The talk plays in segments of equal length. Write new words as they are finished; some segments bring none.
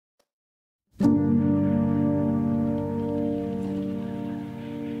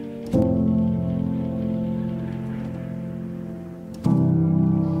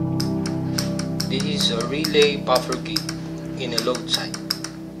This is a relay buffer gate in a load side.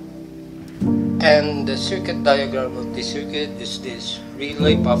 And the circuit diagram of the circuit is this: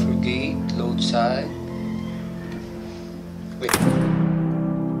 relay buffer gate, load side. Wait.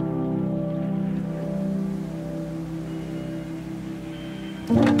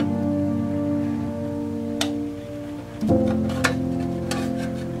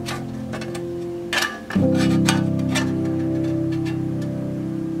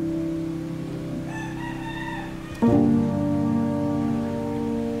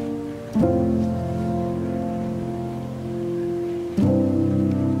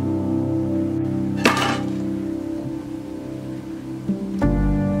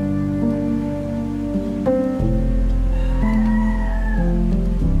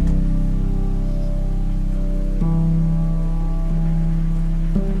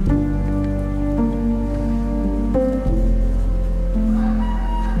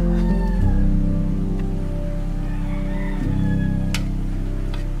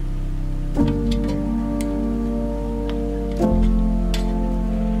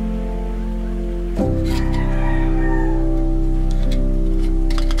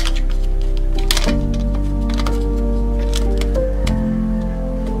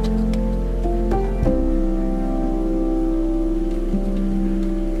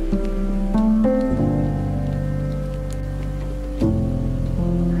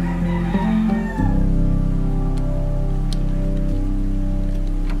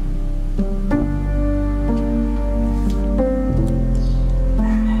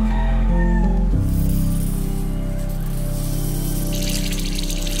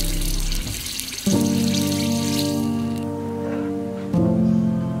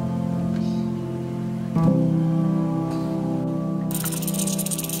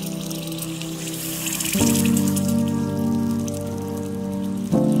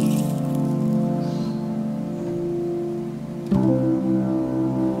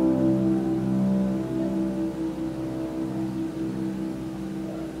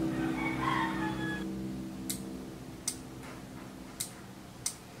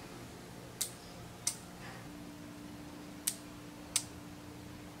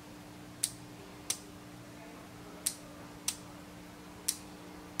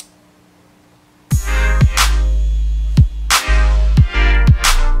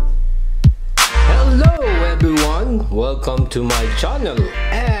 Welcome to my channel,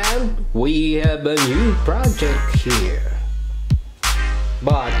 and we have a new project here.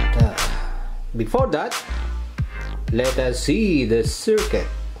 But before that, let us see the circuit.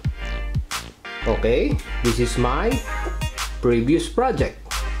 Okay, this is my previous project.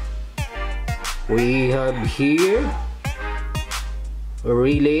 We have here a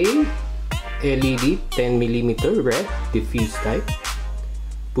relay LED 10mm red diffuse type,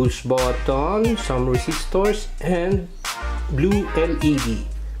 push button, some resistors, and blue LED.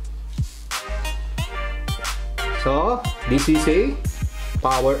 So this is a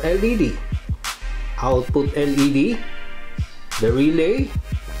power LED, output LED, the relay,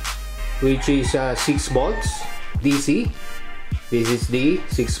 which is 6 volts DC. This is the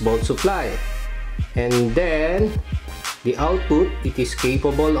 6 volt supply, and then the output, it is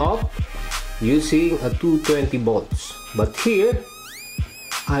capable of using a 220 volts, but here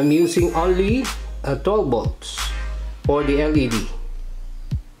I'm using only 12 volts for the LED.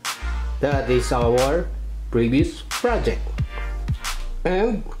 That is our previous project.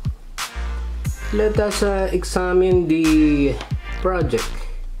 And let us examine the project.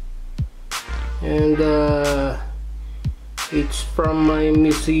 And it's from my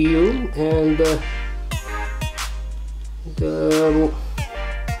museum, and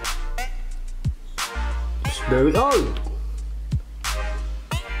it's very old.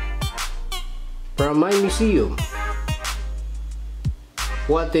 From my museum.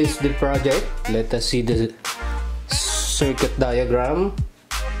 What is the project? Let us see the circuit diagram,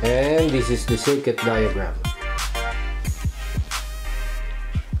 and this is the circuit diagram.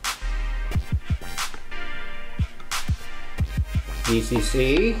 This is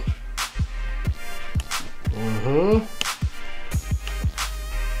a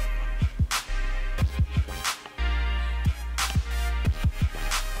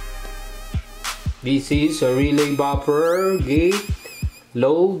this is a relay buffer gate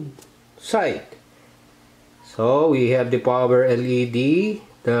load side. So we have the power LED,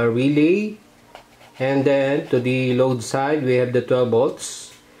 the relay, and then to the load side we have the 12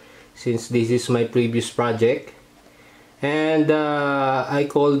 volts, since this is my previous project. And I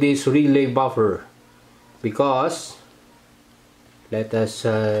call this relay buffer because, let us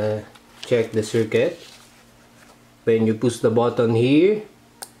check the circuit. When you push the button here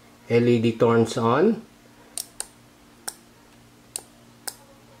LED turns on.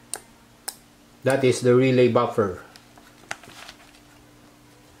 That is the relay buffer.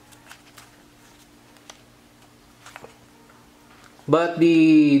 But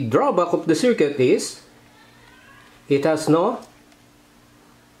the drawback of the circuit is it has no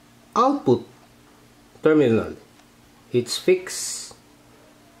output terminal. It's fixed.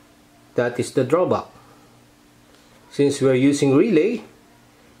 That is the drawback. Since we're using relay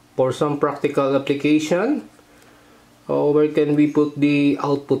for some practical application, where can we put the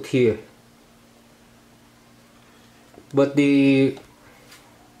output here? But the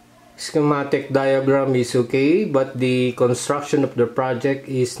schematic diagram is okay, but the construction of the project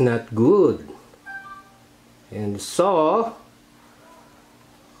is not good. And so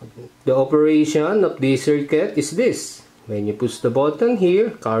the operation of the circuit is this. When you push the button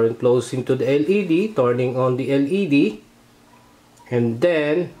here, current flows into the LED, turning on the LED, and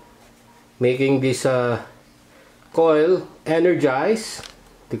then making this coil energize.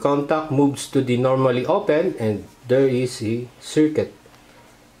 The contact moves to the normally open, and there is a circuit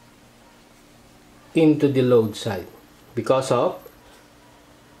into the load side because of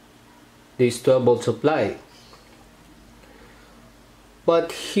this 12-volt supply.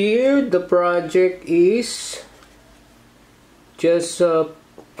 But here the project is just a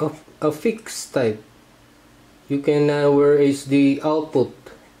fixed type. You can where is the output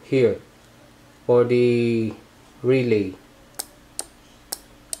here for the relay?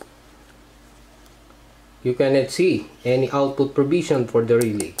 You cannot see any output provision for the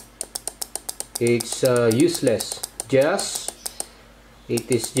relay. It's useless. It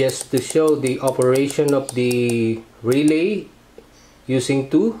is just to show the operation of the relay using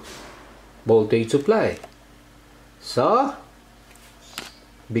 2 voltage supply. So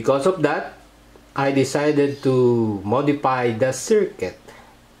because of that, I decided to modify the circuit,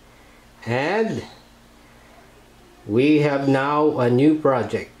 and we have now a new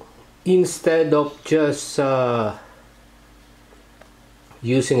project. Instead of just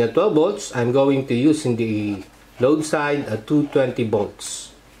using a 12 volts, I'm going to use in the load side a 220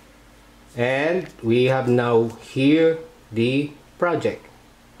 volts. And we have now here the project.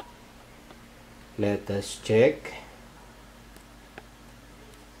 Let us check.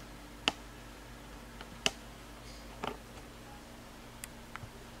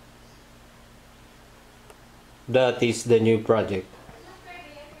 That is the new project.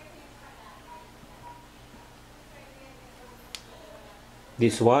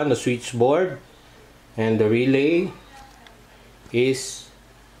 This one, the switchboard, and the relay is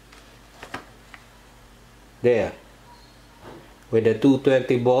there with the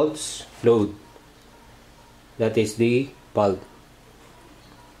 220 volts load. That is the bulb.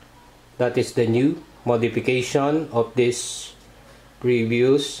 That is the new modification of this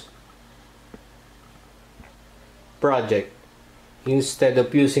previous project. Instead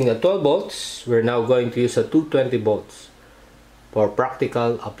of using a 12 volts, we're now going to use a 220 volts for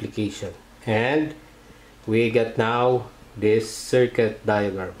practical application. And we get now this circuit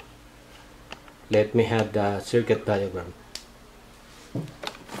diagram. Let me have the circuit diagram.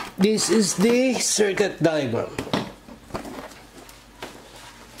 This is the circuit diagram.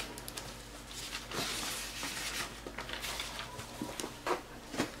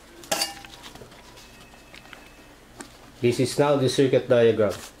 This is now the circuit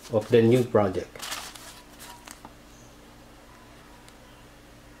diagram of the new project.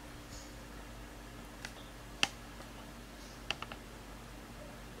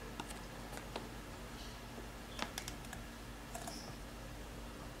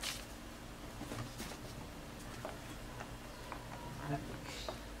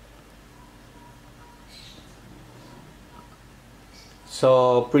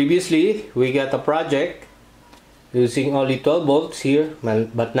 So previously we got a project using only 12 volts here,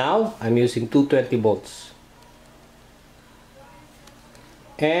 but now I'm using 220 volts.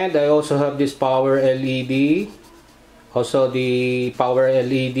 And I also have this power LED, also the power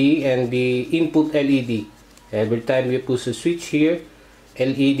LED and the input LED. Every time we push a switch here,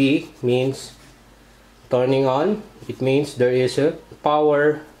 LED means turning on. It means there is a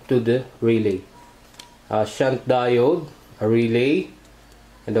power to the relay. A shunt diode, a relay,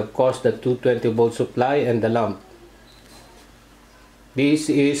 and of course the 220 volt supply and the lamp. This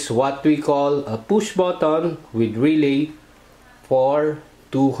is what we call a push button with relay for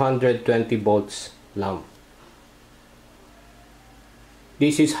 220 volts lamp.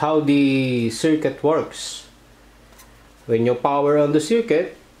 This is how the circuit works. When you power on the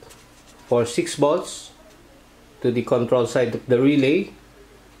circuit for 6 volts to the control side of the relay,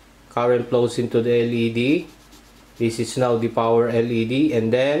 current flows into the LED. This is now the power LED,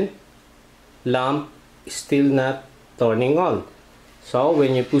 and then lamp is still not turning on. So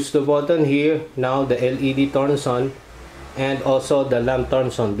when you push the button here, now the LED turns on and also the lamp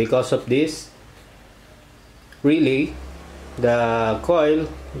turns on. Because of this relay, the coil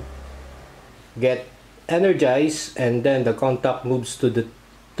get energized and then the contact moves to the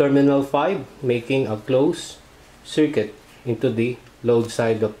terminal 5, making a closed circuit into the load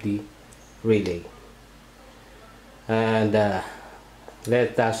side of the relay. And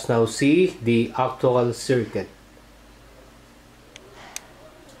let us now see the actual circuit.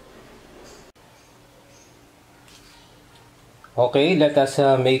 Okay, let us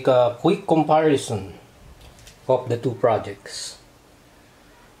make a quick comparison of the two projects.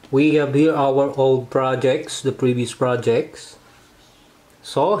 We have here our old projects, the previous projects.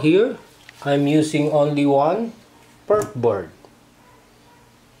 So here, I'm using only one perf board.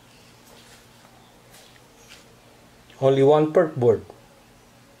 Only one perf board.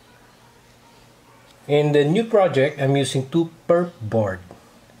 In the new project, I'm using two perf board.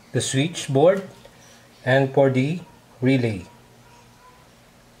 The switch board and for the relay.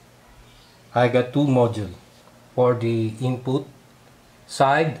 I got two modules for the input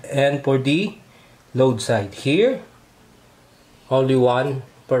side and for the load side. Here, only one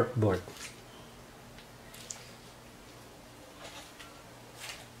perf board.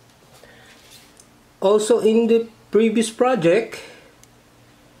 Also in the previous project,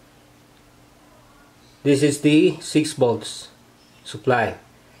 this is the 6 volts supply.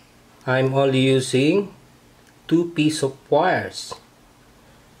 I'm only using 2 pieces of wires.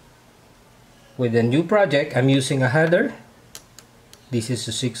 With the new project, I'm using a header. This is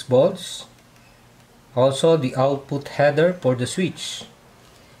the 6 volts. Also the output header for the switch.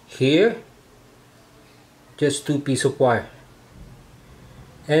 Here, just 2 pieces of wire.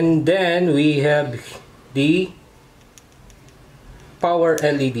 And then we have the power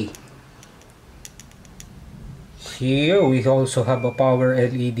LED. Here we also have a power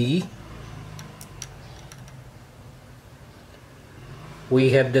LED. We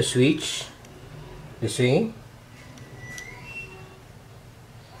have the switch, the same.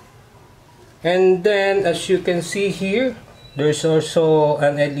 And then as you can see here, there's also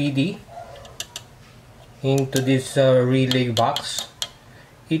an LED into this relay box.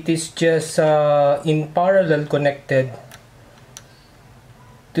 It is just in parallel connected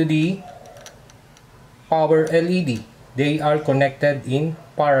to the power LED. They are connected in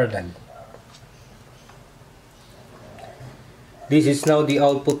parallel. This is now the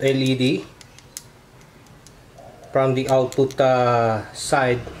output LED from the output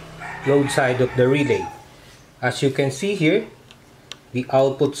side, load side of the relay. As you can see here, the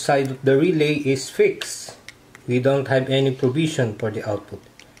output side of the relay is fixed. We don't have any provision for the output,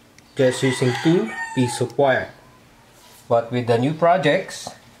 just using 2 pieces of wire. But with the new projects,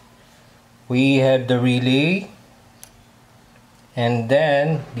 we have the relay and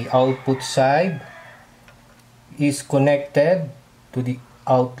then the output side is connected to the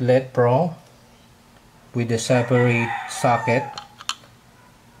outlet prong with a separate socket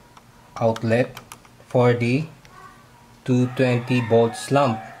outlet for the 220 volts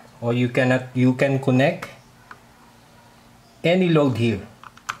lamp, or you can connect any load here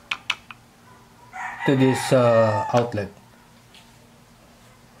to this outlet.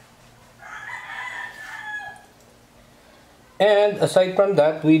 And aside from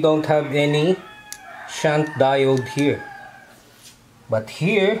that, we don't have any shunt diode here. But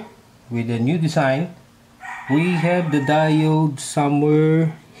here, with the new design, we have the diode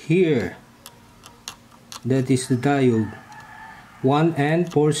somewhere here. That is the diode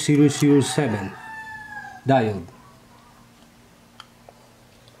 1N4007 diode.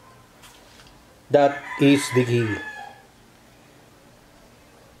 That is the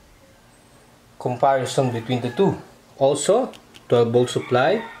comparison between the two. Also, 12 volt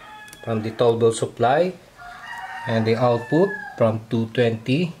supply from the 12 volt supply and the output from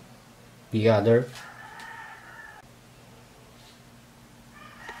 220 the other.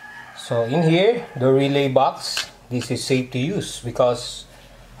 So in here, the relay box, this is safe to use because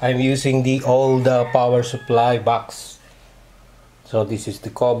I'm using the old power supply box. So this is the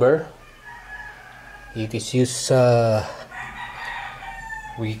cover. It is used,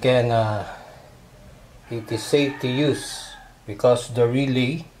 it is safe to use because the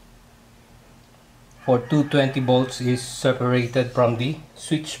relay for 220 volts is separated from the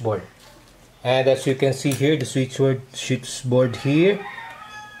switchboard. And as you can see here, the switchboard here,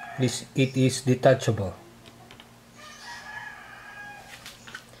 it is detachable.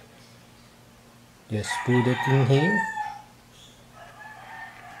 Just put it in here.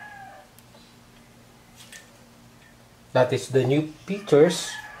 That is the new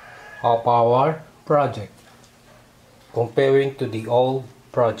features of our project comparing to the old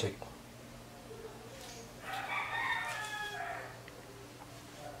project.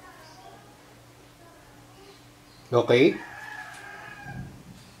 Okay,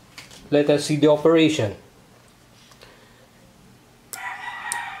 let us see the operation.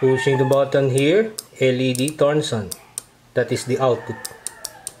 Pushing the button here, LED turns on. That is the output.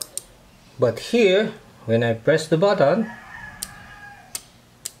 But here, when I press the button,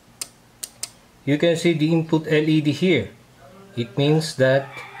 you can see the input LED here. It means that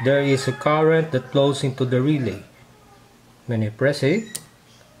there is a current that flows into the relay. When I press it,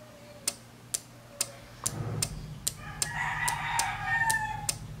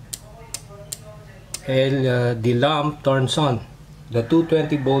 the lamp turns on. The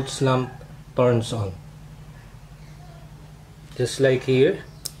 220 volts lamp turns on. Just like here.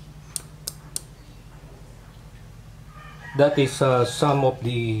 That is some of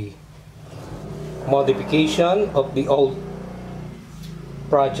the modification of the old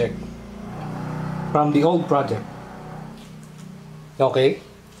project. From the old project. Okay.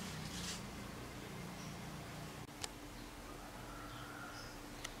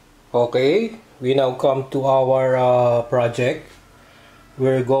 Okay, we now come to our project.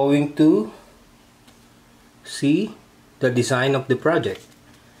 We're going to see the design of the project.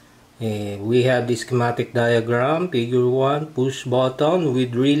 We have the schematic diagram, figure 1, push button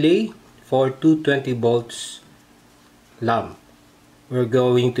with relay for 220 volts lamp. We're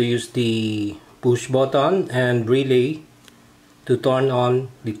going to use the push button and relay to turn on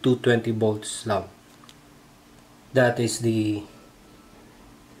the 220 volts lamp. That is the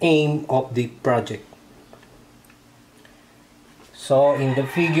aim of the project. So in the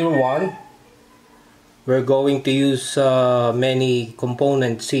figure 1, we're going to use many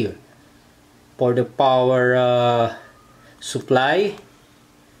components here. For the power supply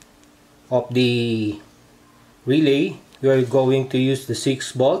of the relay, we're going to use the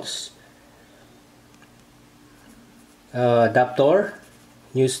 6 volts adapter,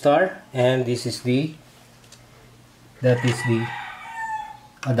 New Star, and that is the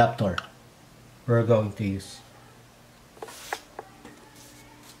adapter we're going to use.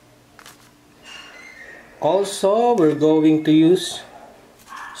 Also, we're going to use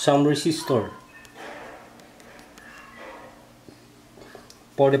some resistor.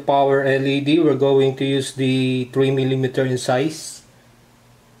 For the power LED, we're going to use the 3mm in size,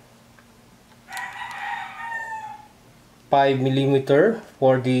 5mm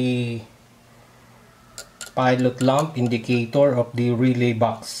for the pilot lamp indicator of the relay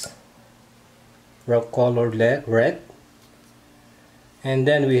box, colored red. And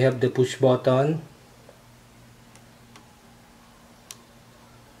then we have the push button.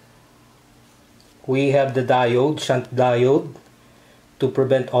 We have the diode, shunt diode, to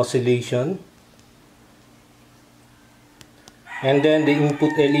prevent oscillation. And then the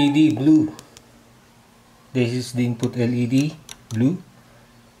input LED blue. This is the input LED blue.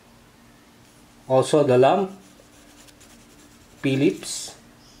 Also the lamp, Philips.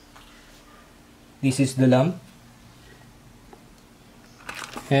 This is the lamp.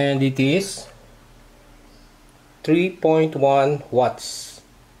 And it is 3.1 watts.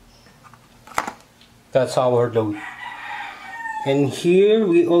 That's our load. And here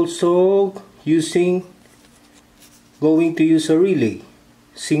we also going to use a relay,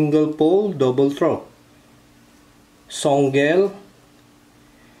 single pole double throw, Songel,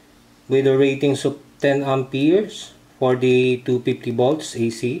 with a ratings of 10 amperes for the 250 volts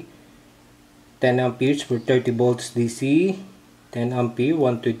AC, 10 amperes for 30 volts DC, 10 ampere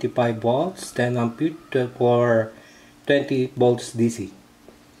 125 volts, 10 ampere for 20 volts DC.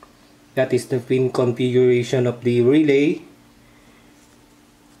 That is the pin configuration of the relay.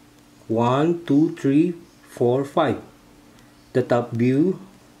 1, 2, 3, 4, 5. The top view,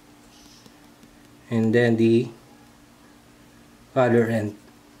 and then the other end.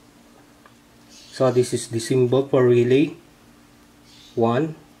 So this is the symbol for relay.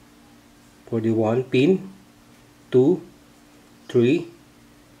 1 for the 1 pin, 2, 3,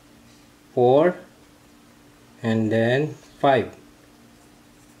 4, and then 5.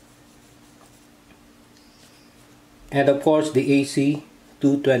 And of course the AC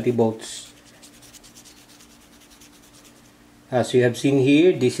 220 volts. As you have seen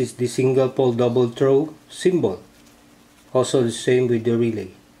here, this is the single pole double throw symbol. Also the same with the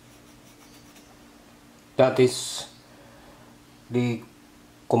relay. That is the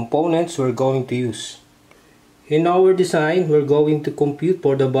components we're going to use. In our design, we're going to compute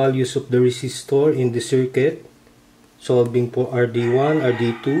for the values of the resistor in the circuit, solving for RD1,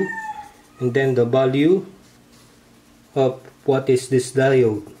 RD2, and then the value of what is this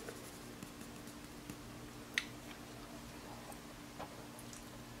diode,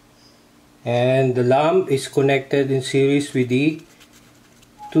 and the lamp is connected in series with the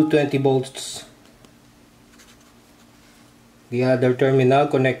 220 volts. The other terminal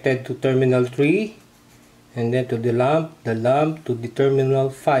connected to terminal 3, and then to the lamp to the terminal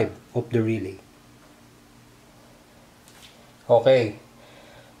 5 of the relay. Okay,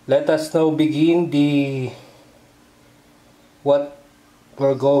 let us now begin what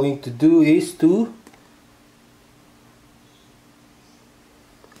we're going to do is to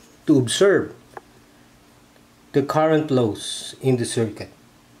observe the current flows in the circuit.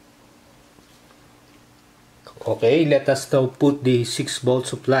 Okay, let us now put the 6 volt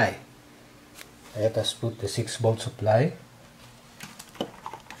supply. Let us put the 6 volt supply.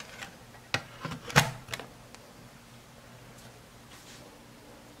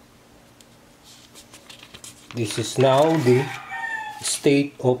 This is now the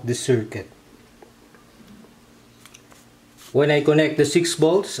state of the circuit. When I connect the 6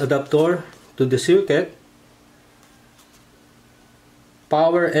 volts adapter to the circuit,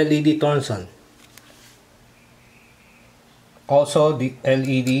 power LED turns on. Also the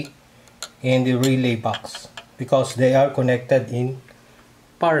LED in the relay box, because they are connected in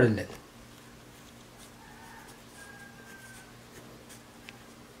parallel.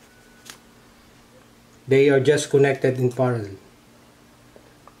 They are just connected in parallel.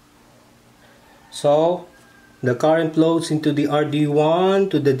 So the current flows into the RD1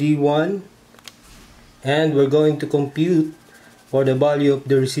 to the D1, and we're going to compute for the value of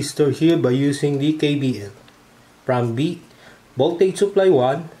the resistor here by using the KVL. From voltage supply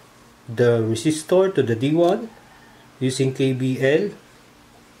 1, the resistor to the D1, using KVL,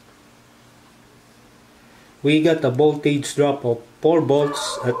 we got a voltage drop of 4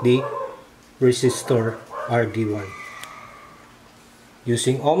 volts at the resistor RD1.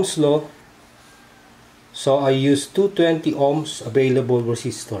 Using Ohm's law, so I use 220 ohms available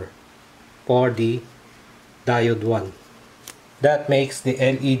resistor for the diode 1. That makes the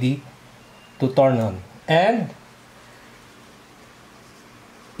LED to turn on, and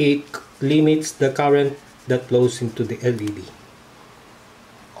it limits the current that flows into the LED.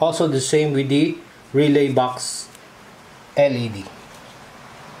 Also the same with the relay box LED.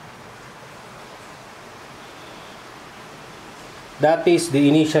 That is the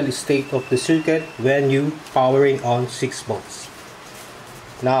initial state of the circuit when you powering on 6 volts.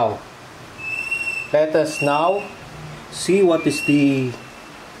 Now, let us now see what is the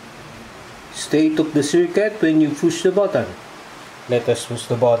state of the circuit when you push the button. Let us push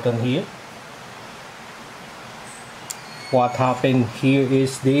the button here. What happened here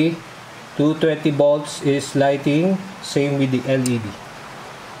is the 220 volts is lighting, same with the LED.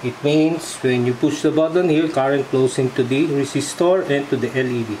 It means when you push the button here, current flows into the resistor and to the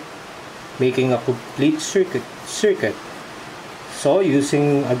LED, making a complete circuit. So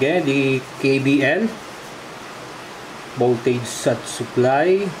using again the KVL, voltage set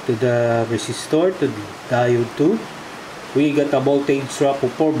supply to the resistor to the diode 2, we got a voltage drop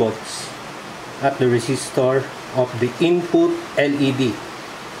of 4 volts at the resistor of the input LED,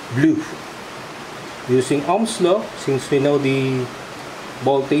 blue. Using Ohm's law, since we know the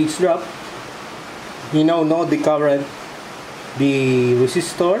voltage drop, we now know the current, the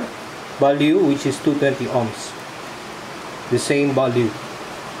resistor value, which is 220 ohms, the same value.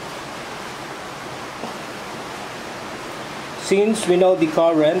 Since we know the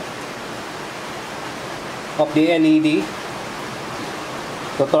current of the LED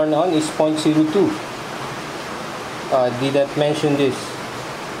to turn on is 0.02, I didn't mention this,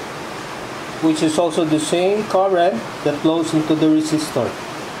 which is also the same current that flows into the resistor.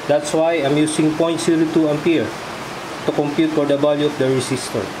 That's why I'm using 0.02 ampere to compute for the value of the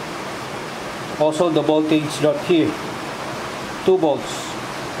resistor. Also the voltage drop here, 2 volts.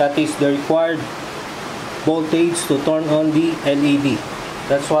 That is the required voltage to turn on the LED.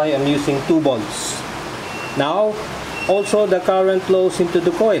 That's why I'm using 2 volts. Now, also the current flows into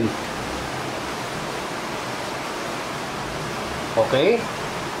the coil. Okay?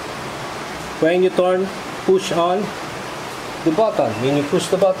 When you push on the button, when you push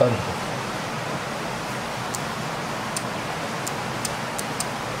the button,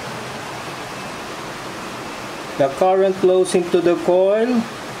 the current flows into the coil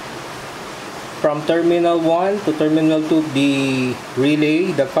from terminal 1 to terminal 2, the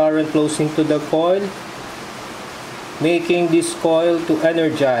relay. The current flows into the coil, making this coil to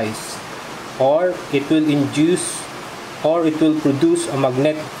energize, or it will induce, or it will produce a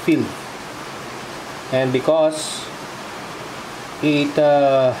magnetic field. And because it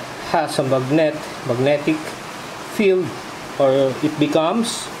has a magnetic field, or it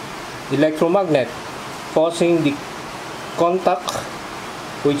becomes electromagnet, causing the contact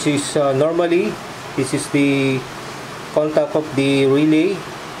which is normally this is the contact of the relay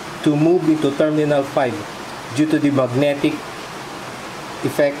to move into terminal 5 due to the magnetic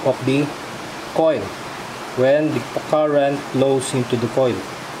effect of the coil. When the current flows into the coil,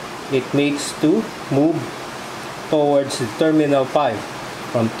 it makes to move towards the terminal 5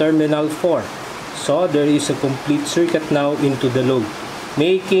 from terminal 4. So there is a complete circuit now into the load,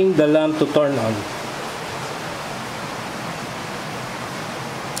 making the lamp to turn on.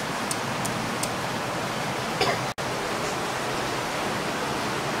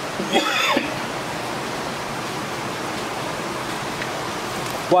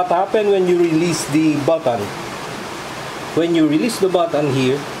 What happened when you release the button? When you release the button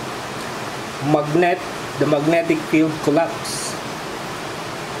here, the magnetic field collapses.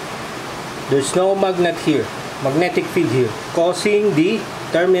 There's no magnetic field here, causing the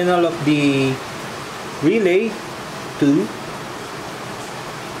terminal of the relay to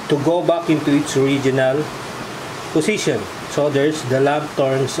go back into its original position. So the lamp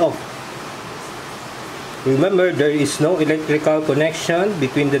turns off. Remember, there is no electrical connection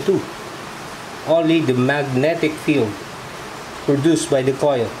between the two. Only the magnetic field produced by the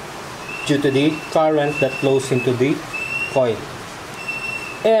coil due to the current that flows into the coil.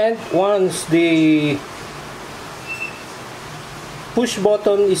 And once the push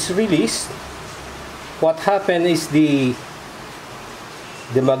button is released, what happens is the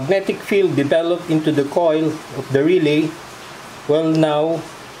magnetic field developed into the coil of the relay will now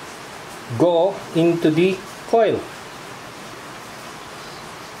go into the coil,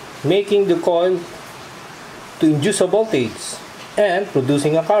 making the coil to induce a voltage and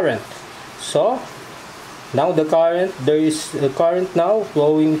producing a current. So now there is a current now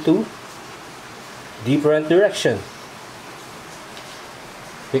flowing to different direction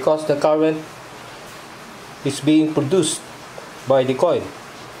because the current is being produced by the coil.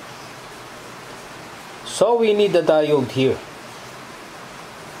 So we need a diode here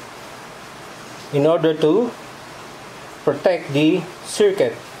in order to protect the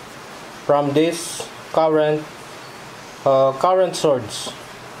circuit from this current source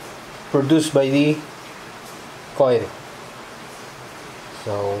produced by the coil.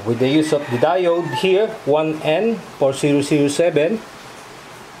 So with the use of the diode here, 1N4007,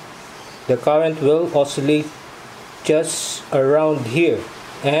 the current will oscillate just around here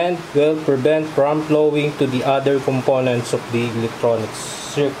and will prevent from flowing to the other components of the electronics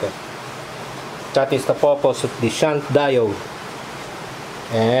circuit. That is the purpose of the shunt diode.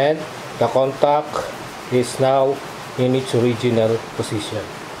 And the contact is now in its original position.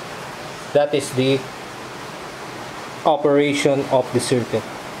 That is the operation of the circuit.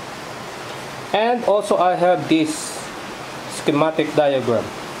 And also I have this schematic diagram.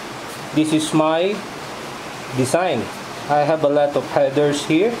 This is my design. I have a lot of headers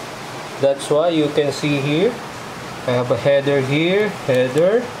here. That's why you can see here I have a header here,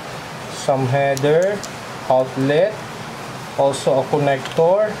 some header, outlet, also a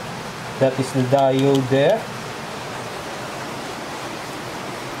connector, that is the diode there.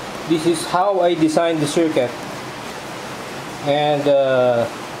 This is how I designed the circuit, and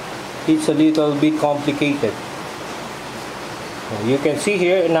it's a little bit complicated. You can see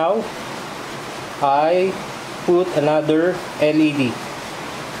here now I put another LED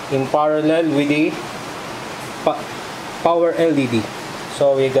in parallel with the power LED.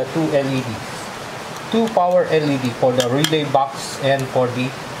 So we got two LEDs, two power LED for the relay box and for the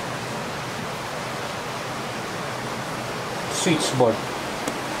switchboard.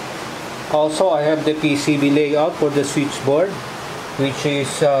 Also I have the PCB layout for the switchboard, which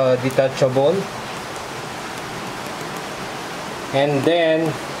is detachable, and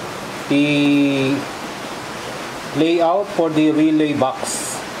then the layout for the relay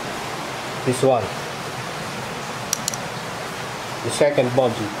box, this one, the second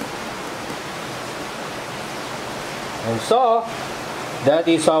module. And so that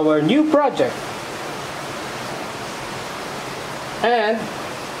is our new project, and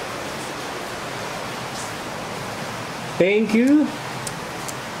thank you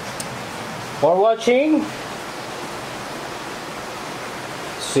for watching.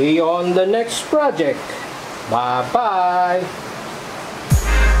 See you on the next project. Bye bye.